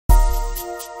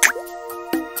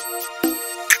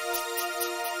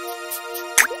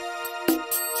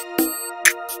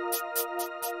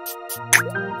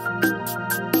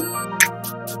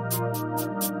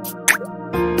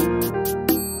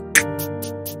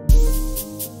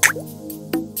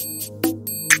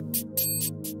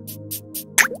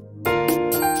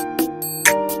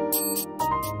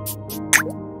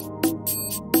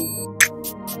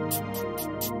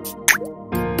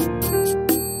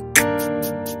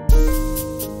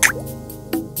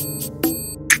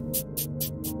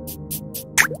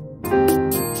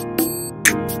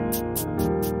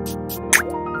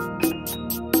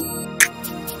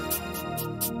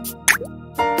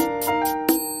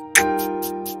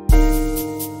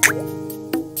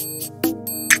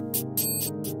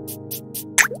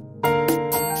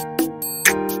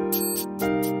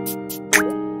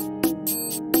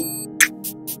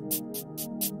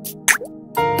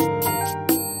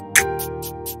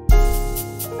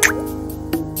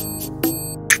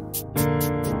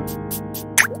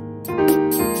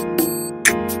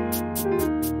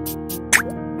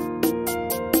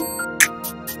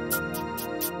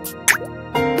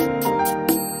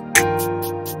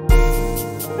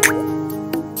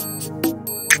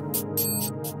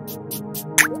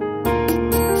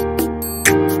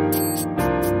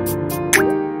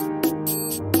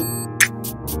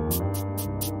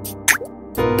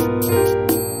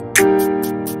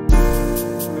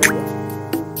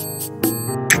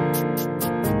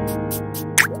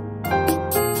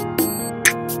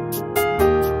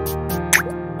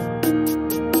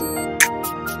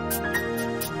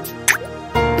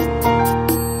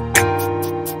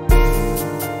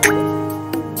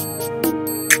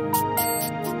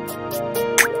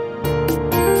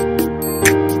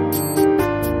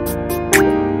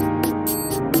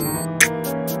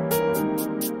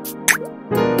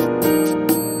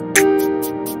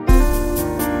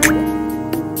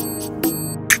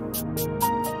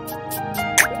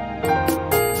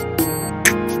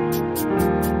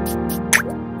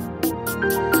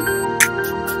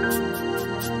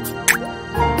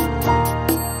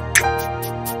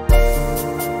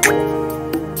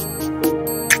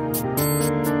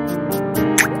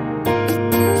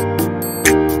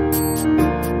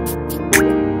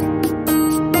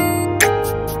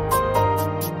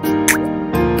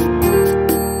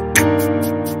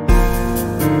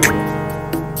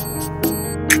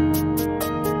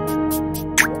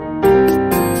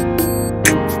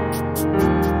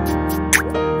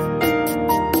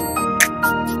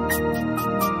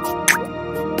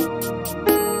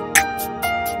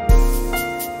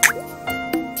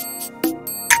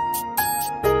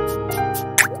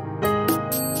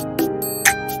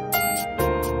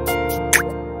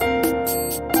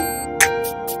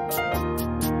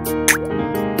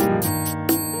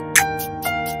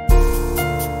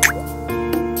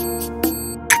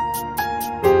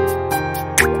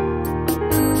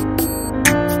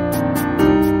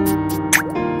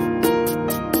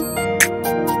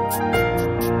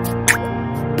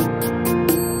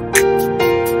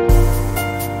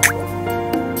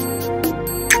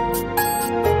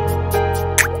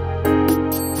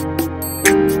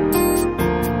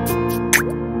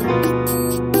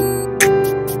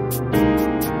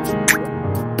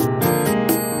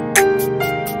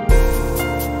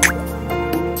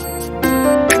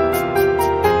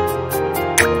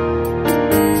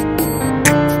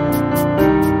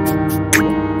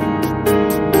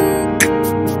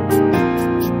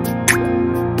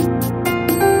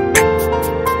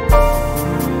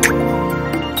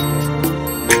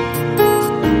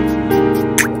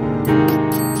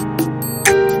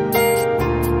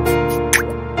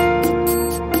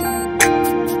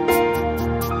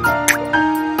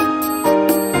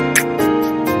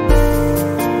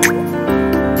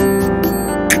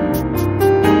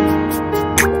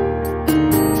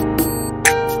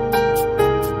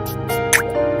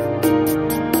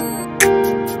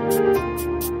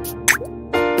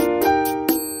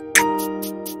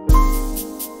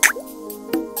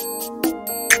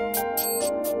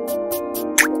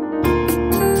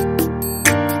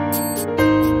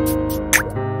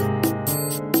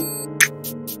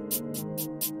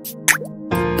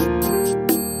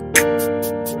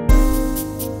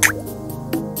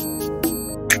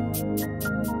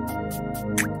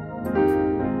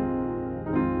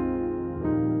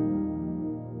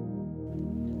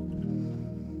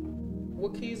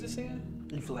What key is this in?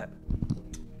 E flat.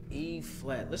 E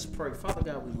flat. Let's pray. Father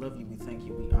God, we love you. We thank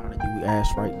you. We honor you. We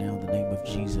ask right now in the name of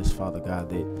Jesus, Father God,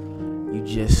 that you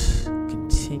just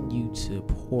continue to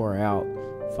pour out,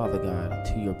 Father God,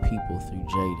 to your people through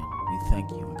Jayden. We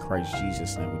thank you. In Christ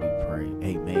Jesus' name we do pray.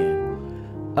 Amen.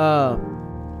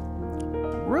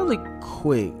 really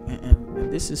quick,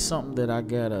 and this is something that I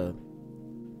gotta.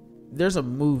 There's a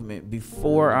movement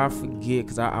before I forget,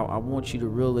 because I want you to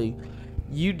really.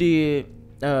 You did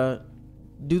do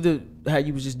the how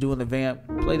you was just doing the vamp.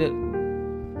 Play that.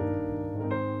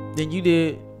 Then you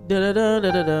did da da da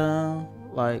da da da.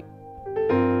 Like,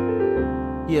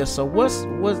 yeah. So what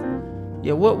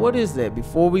is that?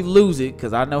 Before we lose it,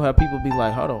 because I know how people be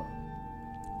like, hold on.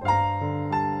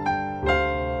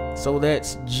 So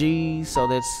that's G. So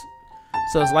it's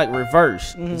like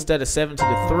reverse. Mm-hmm. Instead of 7 to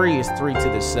the 3, it's 3 to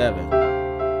the 7.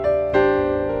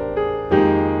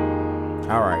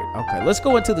 All right. Okay. Let's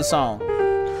go into the song.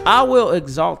 I Will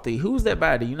Exalt Thee. Who's that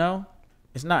by? Do you know?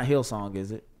 It's not Hillsong,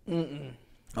 is it? Mm-mm.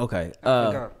 Okay.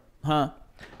 Huh?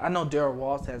 I know Daryl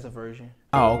Walsh has a version.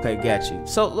 Oh, okay. Got you.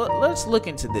 So let's look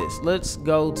into this. Let's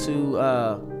go to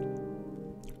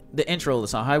the intro of the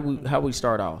song. How we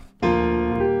start off.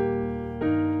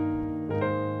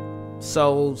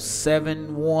 So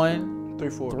 7-1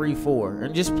 3-4 3-4,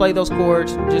 and just play those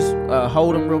chords. Just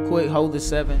hold them real quick. Hold the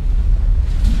 7.